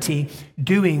eternity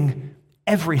doing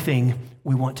everything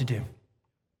we want to do.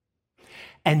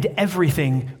 And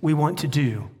everything we want to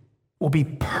do will be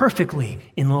perfectly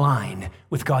in line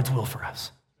with God's will for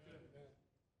us.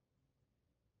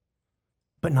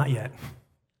 But not yet.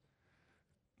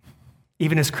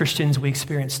 Even as Christians, we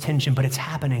experience tension, but it's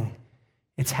happening.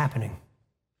 It's happening.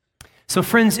 So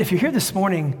friends, if you're here this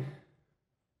morning,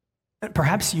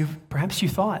 perhaps you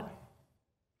thought,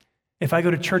 if I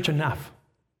go to church enough,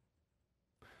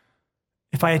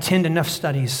 if I attend enough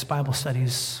studies, Bible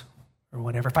studies, or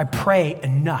whatever, if I pray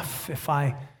enough, if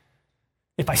I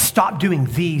stop doing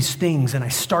these things and I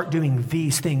start doing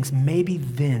these things, maybe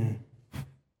then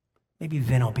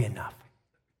I'll be enough.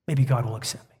 Maybe God will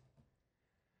accept me.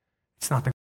 It's not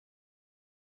the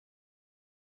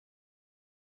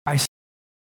Christ.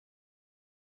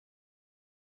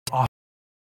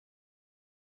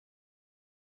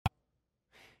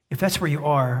 If that's where you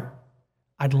are,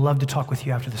 I'd love to talk with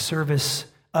you after the service.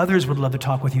 Others would love to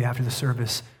talk with you after the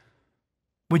service.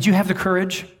 Would you have the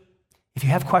courage? If you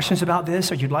have questions about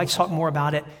this or you'd like to talk more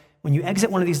about it, when you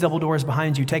exit one of these double doors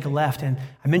behind you, take a left. And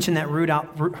I mentioned that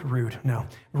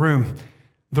room.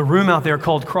 The room out there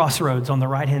called Crossroads on the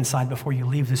right-hand side before you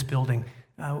leave this building.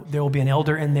 There will be an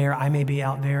elder in there. I may be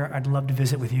out there. I'd love to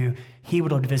visit with you. He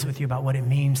would love to visit with you about what it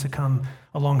means to come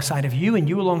alongside of you and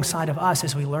you alongside of us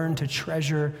as we learn to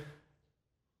treasure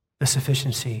the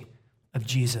sufficiency of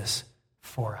Jesus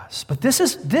for us. But this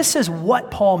is what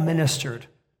Paul ministered,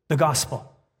 the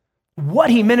gospel.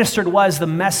 What he ministered was the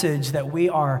message that we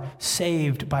are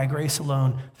saved by grace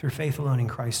alone, through faith alone, in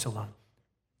Christ alone.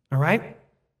 All right?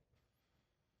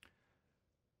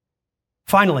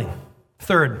 Finally,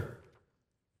 third,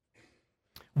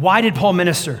 why did Paul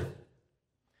minister?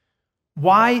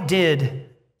 Why did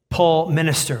Paul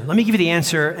minister? Let me give you the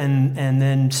answer and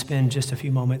then spend just a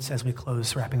few moments as we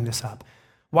close wrapping this up.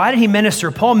 Why did he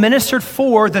minister? Paul ministered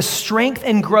for the strength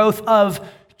and growth of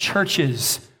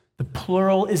churches. The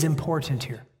plural is important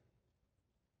here.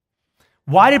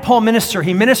 Why did Paul minister?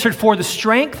 He ministered for the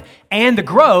strength and the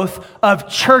growth of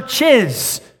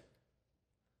churches.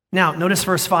 Now, notice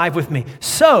verse 5 with me.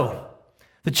 So,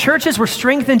 the churches were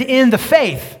strengthened in the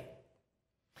faith,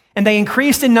 and they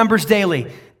increased in numbers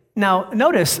daily. Now,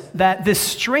 notice that this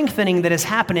strengthening that is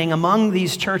happening among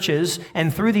these churches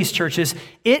and through these churches,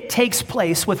 it takes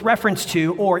place with reference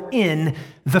to or in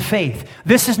the faith.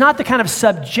 This is not the kind of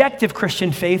subjective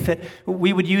Christian faith that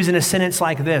we would use in a sentence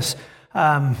like this.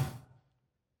 My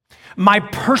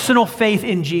personal faith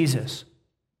in Jesus.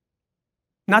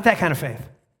 Not that kind of faith.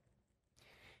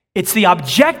 It's the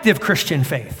objective Christian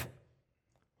faith.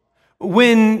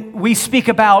 When we speak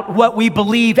about what we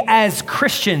believe as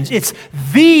Christians, it's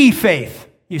the faith,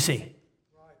 you see.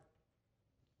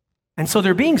 And so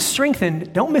they're being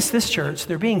strengthened. Don't miss this, church.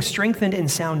 They're being strengthened in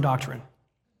sound doctrine.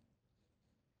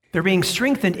 They're being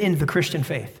strengthened in the Christian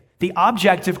faith, the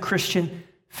objective Christian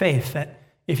faith that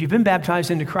if you've been baptized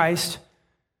into Christ,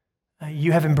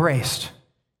 you have embraced.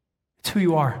 It's who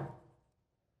you are.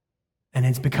 And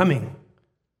it's becoming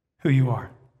who you are.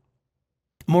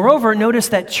 Moreover, notice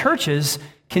that churches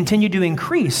continue to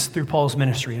increase through Paul's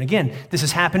ministry. And again, this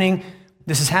is happening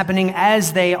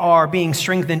as they are being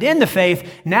strengthened in the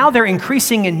faith. Now they're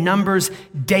increasing in numbers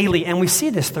daily. And we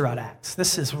see this throughout Acts.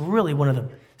 This is really one of the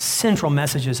central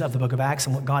messages of the book of Acts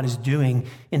and what God is doing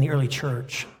in the early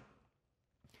church.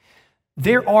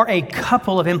 There are a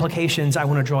couple of implications I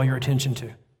want to draw your attention to.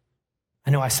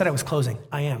 I know I said I was closing.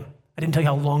 I am. I didn't tell you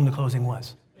how long the closing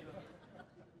was.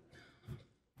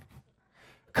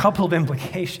 Couple of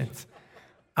implications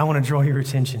I want to draw your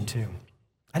attention to.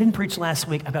 I didn't preach last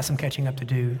week. I've got some catching up to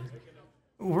do.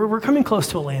 We're coming close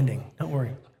to a landing. Don't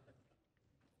worry.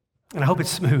 And I hope it's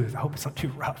smooth. I hope it's not too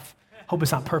rough. I hope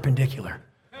it's not perpendicular.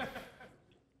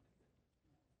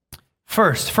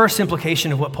 First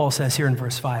implication of what Paul says here in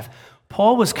verse 5.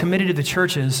 Paul was committed to the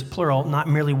churches, plural, not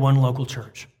merely one local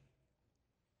church.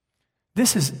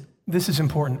 This is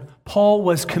important. Paul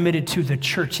was committed to the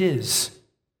churches,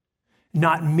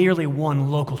 not merely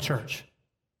one local church.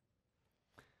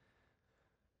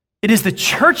 It is the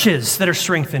churches that are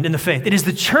strengthened in the faith. It is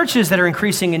the churches that are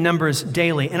increasing in numbers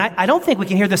daily. And I don't think we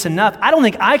can hear this enough. I don't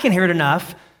think I can hear it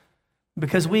enough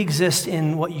because we exist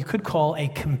in what you could call a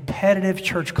competitive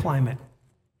church climate.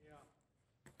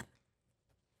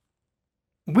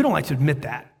 We don't like to admit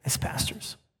that as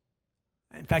pastors.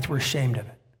 In fact, we're ashamed of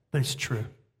it, but it's true.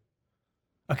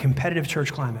 A competitive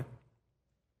church climate.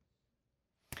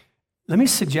 Let me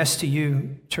suggest to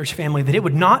you, church family, that it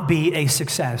would not be a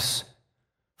success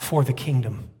for the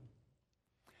kingdom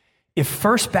if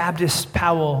First Baptist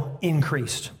Powell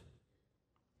increased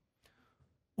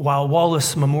while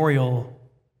Wallace Memorial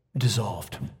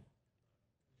dissolved.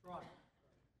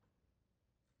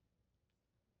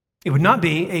 It would not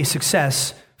be a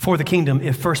success for the kingdom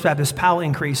if First Baptist Powell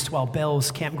increased while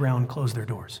Bell's Campground closed their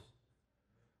doors.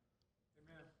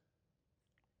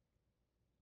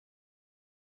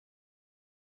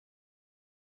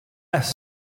 Yes.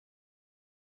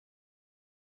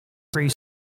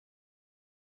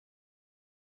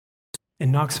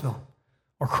 In Knoxville,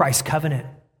 or Christ's covenant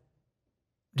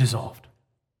dissolved.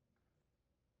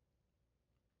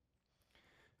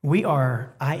 I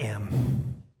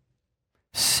am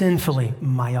sinfully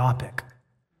myopic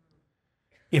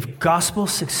if gospel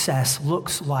success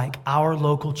looks like our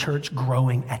local church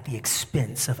growing at the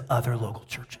expense of other local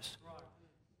churches.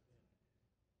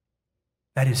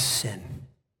 That is sin.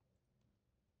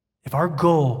 If our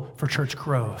goal for church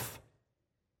growth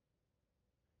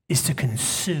is to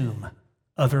consume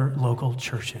other local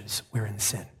churches, we're in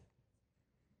sin.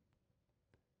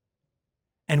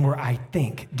 And we're, I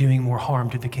think, doing more harm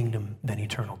to the kingdom than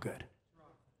eternal good.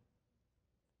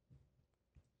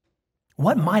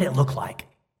 What might it look like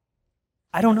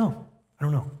I don't know.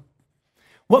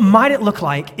 What might it look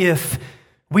like if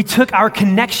we took our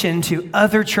connection to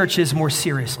other churches more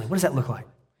seriously? What does that look like?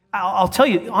 I'll tell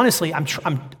you, honestly,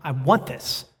 I want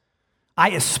this. I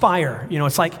aspire.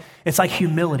 It's like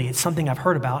humility. It's something I've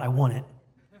heard about. I want it.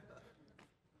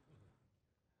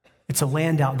 It's a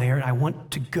land out there, and I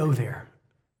want to go there.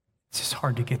 It's just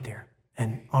hard to get there.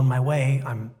 And on my way,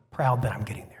 I'm proud that I'm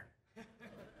getting there.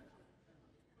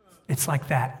 It's like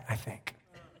that, I think.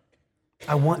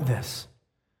 I want this.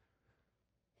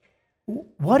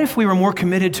 What if we were more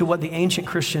committed to what the ancient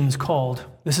Christians called,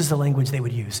 this is the language they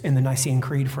would use in the Nicene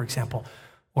Creed, for example,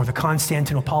 or the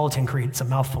Constantinopolitan Creed. It's a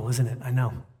mouthful, isn't it? I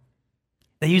know.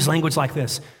 They use language like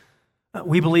this.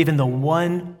 We believe in the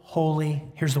one holy,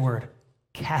 here's the word,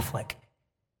 Catholic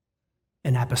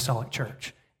and Apostolic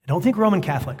Church. Don't think Roman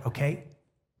Catholic, okay?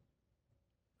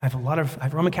 I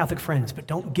have Roman Catholic friends, but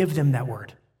don't give them that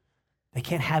word. They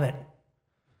can't have it.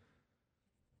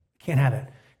 Can't have it.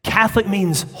 Catholic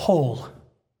means whole.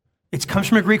 It comes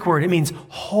from a Greek word. It means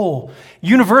whole.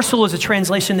 Universal is a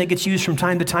translation that gets used from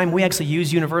time to time. We actually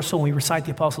use universal when we recite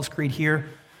the Apostles' Creed here.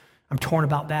 I'm torn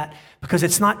about that because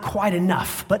it's not quite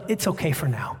enough, but it's okay for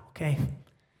now, okay?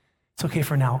 It's okay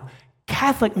for now.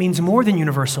 Catholic means more than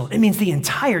universal. It means the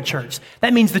entire church.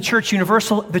 That means the church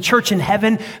universal, the church in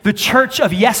heaven, the church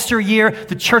of yesteryear,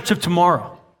 the church of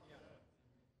tomorrow.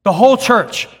 The whole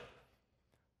church.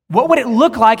 What would it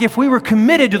look like if we were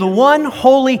committed to the one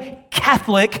holy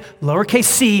Catholic, lowercase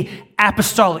c,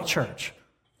 apostolic church?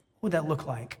 What would that look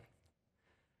like?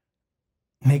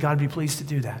 May God be pleased to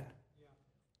do that.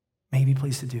 May He be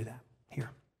pleased to do that here.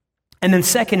 And then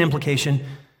second implication,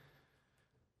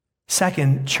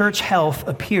 church health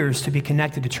appears to be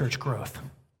connected to church growth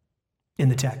in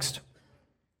the text.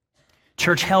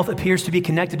 Church health appears to be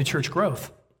connected to church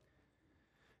growth.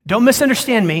 Don't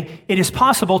misunderstand me. It is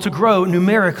possible to grow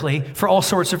numerically for all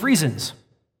sorts of reasons.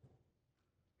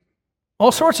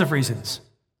 All sorts of reasons.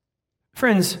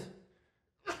 Friends,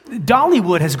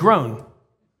 Dollywood has grown.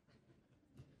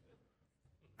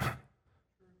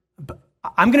 But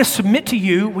I'm going to submit to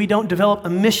you, we don't develop a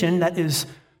mission that is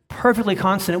perfectly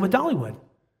consonant with Dollywood,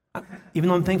 even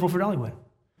though I'm thankful for Dollywood.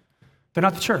 They're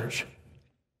not the church.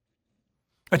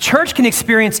 A church can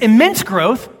experience immense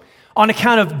growth on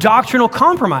account of doctrinal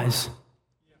compromise.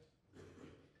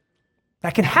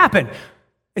 That can happen.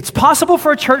 It's possible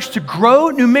for a church to grow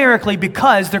numerically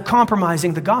because they're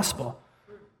compromising the gospel.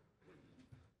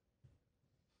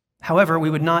 However, we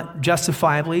would not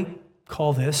justifiably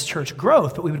call this church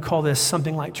growth, but we would call this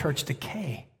something like church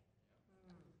decay,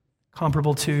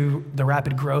 comparable to the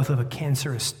rapid growth of a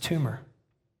cancerous tumor.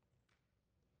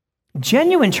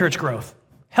 Genuine church growth,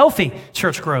 healthy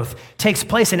church growth, takes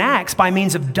place in Acts by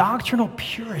means of doctrinal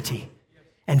purity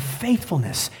and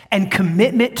faithfulness and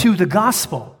commitment to the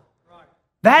gospel.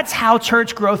 That's how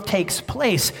church growth takes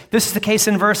place. This is the case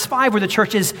in verse 5, where the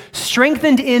church is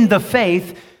strengthened in the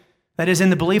faith, that is, in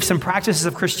the beliefs and practices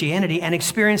of Christianity, and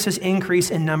experiences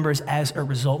increase in numbers as a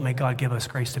result. May God give us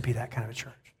grace to be that kind of a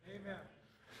church. Amen.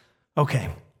 Okay,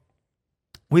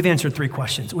 we've answered 3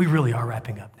 questions. We really are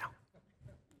wrapping up now.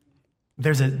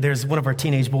 There's one of our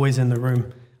teenage boys in the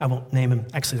room. I won't name him.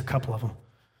 Actually, a couple of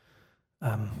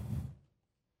them.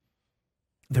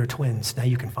 They're twins. Now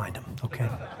you can find them, okay?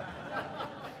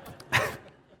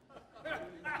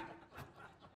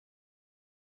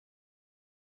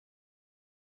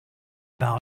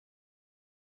 About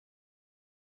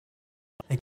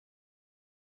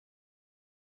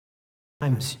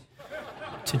times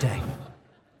today.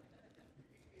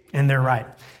 And they're right.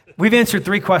 We've answered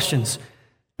 3 questions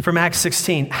from Acts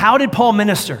 16. How did Paul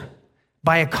minister?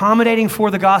 By accommodating for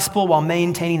the gospel while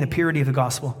maintaining the purity of the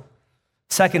gospel.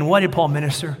 Second, what did Paul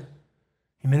minister?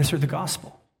 He ministered the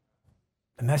gospel,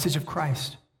 the message of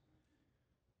Christ.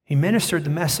 He ministered the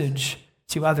message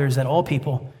to others that all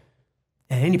people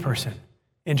and any person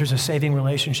enters a saving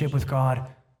relationship with God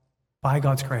by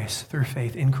God's grace through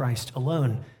faith in Christ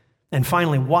alone. And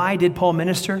finally, why did Paul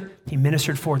minister? He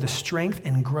ministered for the strength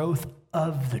and growth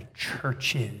of the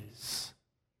churches.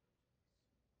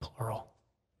 Plural.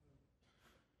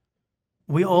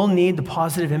 We all need the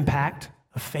positive impact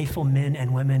of faithful men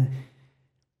and women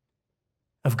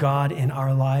of God in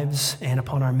our lives and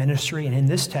upon our ministry. And in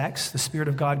this text, the Spirit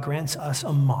of God grants us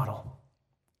a model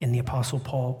in the Apostle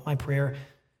Paul. My prayer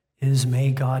is,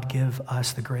 may God give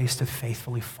us the grace to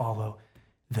faithfully follow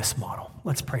this model.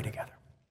 Let's pray together.